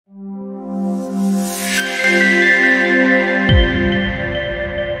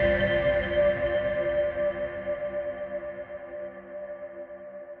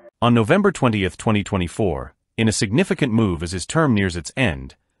On November 20, 2024, in a significant move as his term nears its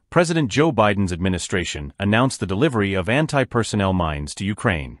end, President Joe Biden's administration announced the delivery of anti-personnel mines to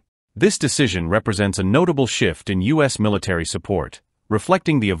Ukraine. This decision represents a notable shift in U.S. military support,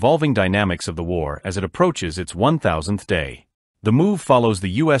 reflecting the evolving dynamics of the war as it approaches its 1,000th day. The move follows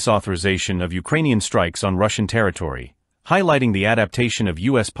the U.S. authorization of Ukrainian strikes on Russian territory, highlighting the adaptation of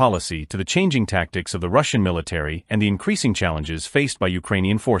U.S. policy to the changing tactics of the Russian military and the increasing challenges faced by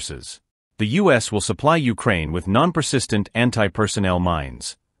Ukrainian forces. The U.S. will supply Ukraine with non-persistent anti-personnel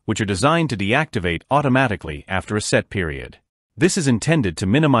mines, which are designed to deactivate automatically after a set period. This is intended to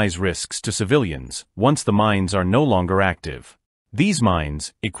minimize risks to civilians once the mines are no longer active. These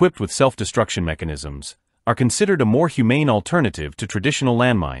mines, equipped with self-destruction mechanisms, are considered a more humane alternative to traditional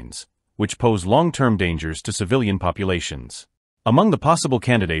landmines, which pose long-term dangers to civilian populations. Among the possible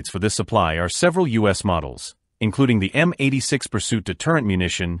candidates for this supply are several U.S. models, including the M86 Pursuit Deterrent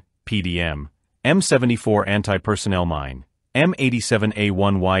Munition, PDM, M74 Anti-Personnel Mine,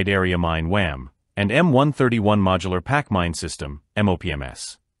 M87A1 Wide Area Mine WAM, and M131 Modular Pack Mine System,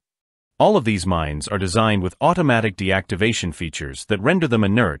 MOPMS. All of these mines are designed with automatic deactivation features that render them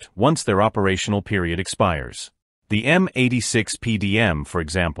inert once their operational period expires. The M86 PDM, for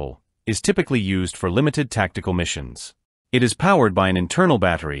example, is typically used for limited tactical missions. It is powered by an internal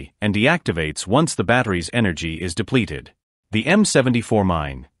battery and deactivates once the battery's energy is depleted. The M74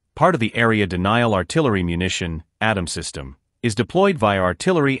 mine, part of the Area Denial Artillery Munition, ADAM system, is deployed via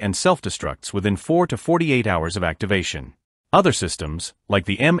artillery and self-destructs within 4 to 48 hours of activation. Other systems, like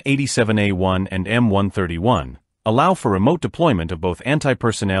the M87A1 and M131, allow for remote deployment of both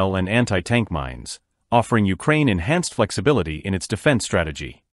anti-personnel and anti-tank mines, offering Ukraine enhanced flexibility in its defense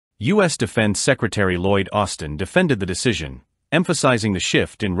strategy. U.S. Defense Secretary Lloyd Austin defended the decision, emphasizing the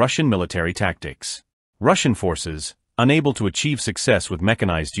shift in Russian military tactics. Russian forces, unable to achieve success with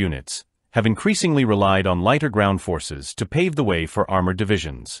mechanized units, have increasingly relied on lighter ground forces to pave the way for armored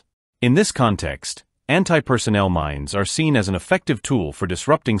divisions. In this context, anti-personnel mines are seen as an effective tool for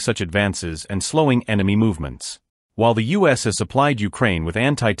disrupting such advances and slowing enemy movements. While the U.S. has supplied Ukraine with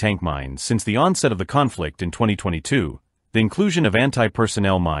anti-tank mines since the onset of the conflict in 2022, the inclusion of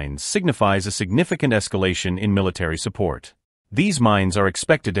anti-personnel mines signifies a significant escalation in military support. These mines are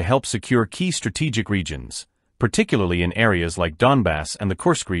expected to help secure key strategic regions, particularly in areas like Donbass and the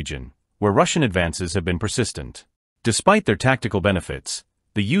Kursk region, where Russian advances have been persistent. Despite their tactical benefits,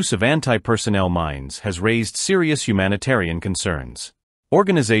 the use of anti-personnel mines has raised serious humanitarian concerns.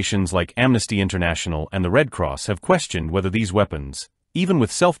 Organizations like Amnesty International and the Red Cross have questioned whether these weapons, even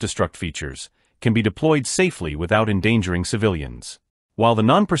with self-destruct features, can be deployed safely without endangering civilians. While the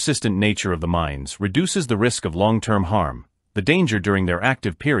non-persistent nature of the mines reduces the risk of long-term harm, the danger during their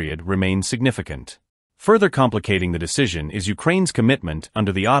active period remains significant. Further complicating the decision is Ukraine's commitment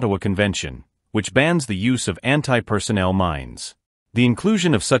under the Ottawa Convention, which bans the use of anti-personnel mines. The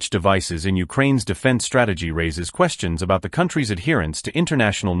inclusion of such devices in Ukraine's defense strategy raises questions about the country's adherence to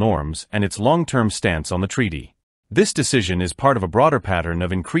international norms and its long-term stance on the treaty. This decision is part of a broader pattern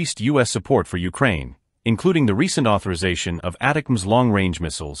of increased U.S. support for Ukraine, including the recent authorization of ATACMS long-range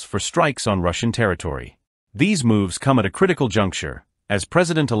missiles for strikes on Russian territory. These moves come at a critical juncture, as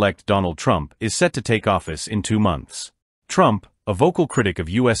President-elect Donald Trump is set to take office in 2 months. Trump, a vocal critic of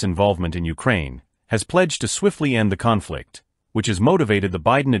U.S. involvement in Ukraine, has pledged to swiftly end the conflict, which has motivated the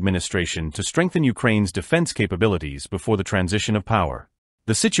Biden administration to strengthen Ukraine's defense capabilities before the transition of power.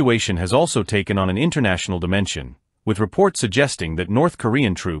 The situation has also taken on an international dimension, with reports suggesting that North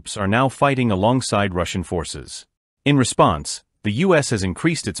Korean troops are now fighting alongside Russian forces. In response, the U.S. has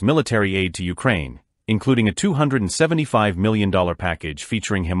increased its military aid to Ukraine, including a $275 million package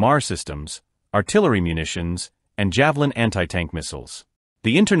featuring HIMARS systems, artillery munitions, and Javelin anti-tank missiles.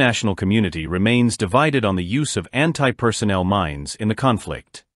 The international community remains divided on the use of anti-personnel mines in the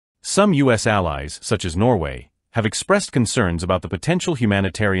conflict. Some U.S. allies, such as Norway, have expressed concerns about the potential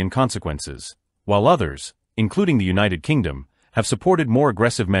humanitarian consequences, while others, including the United Kingdom, have supported more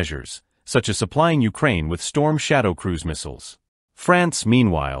aggressive measures, such as supplying Ukraine with Storm Shadow cruise missiles. France,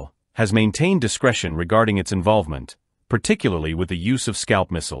 meanwhile, has maintained discretion regarding its involvement, particularly with the use of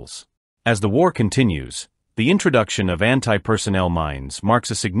Scalp missiles. As the war continues, the introduction of anti-personnel mines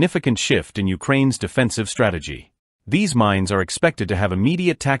marks a significant shift in Ukraine's defensive strategy. These mines are expected to have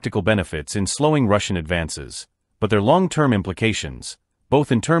immediate tactical benefits in slowing Russian advances, but their long-term implications,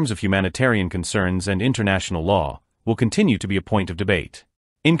 both in terms of humanitarian concerns and international law, will continue to be a point of debate.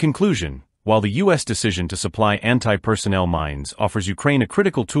 In conclusion, while the U.S. decision to supply anti-personnel mines offers Ukraine a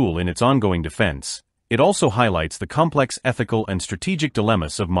critical tool in its ongoing defense, it also highlights the complex ethical and strategic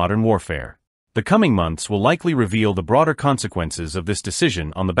dilemmas of modern warfare. The coming months will likely reveal the broader consequences of this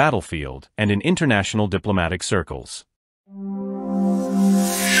decision on the battlefield and in international diplomatic circles.